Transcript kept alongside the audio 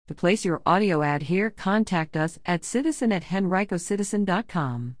To place your audio ad here, contact us at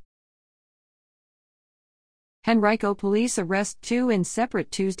citizen@henricocitizen.com. Henrico police arrest two in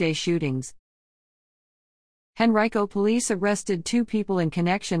separate Tuesday shootings. Henrico police arrested two people in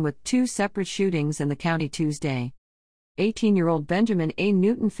connection with two separate shootings in the county Tuesday. 18-year-old Benjamin A.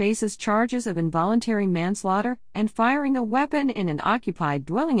 Newton faces charges of involuntary manslaughter and firing a weapon in an occupied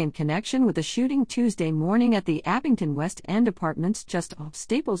dwelling in connection with a shooting Tuesday morning at the Abington West End Apartments just off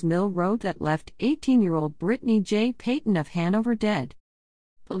Staples Mill Road that left 18-year-old Brittany J. Payton of Hanover dead.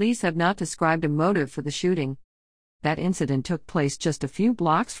 Police have not described a motive for the shooting. That incident took place just a few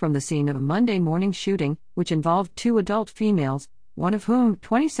blocks from the scene of a Monday morning shooting, which involved two adult females, one of whom,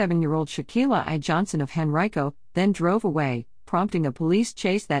 27-year-old Shaquila I. Johnson of Henrico, then drove away, prompting a police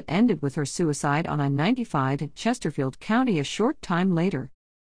chase that ended with her suicide on I-95 in Chesterfield County a short time later.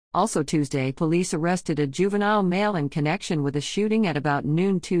 Also Tuesday, police arrested a juvenile male in connection with a shooting at about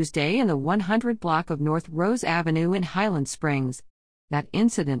noon Tuesday in the 100 block of North Rose Avenue in Highland Springs. That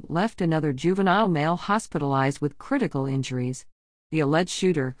incident left another juvenile male hospitalized with critical injuries. The alleged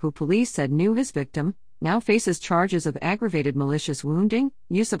shooter, who police said knew his victim, now faces charges of aggravated malicious wounding,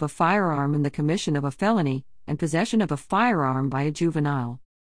 use of a firearm in the commission of a felony, and possession of a firearm by a juvenile.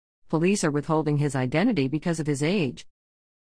 Police are withholding his identity because of his age.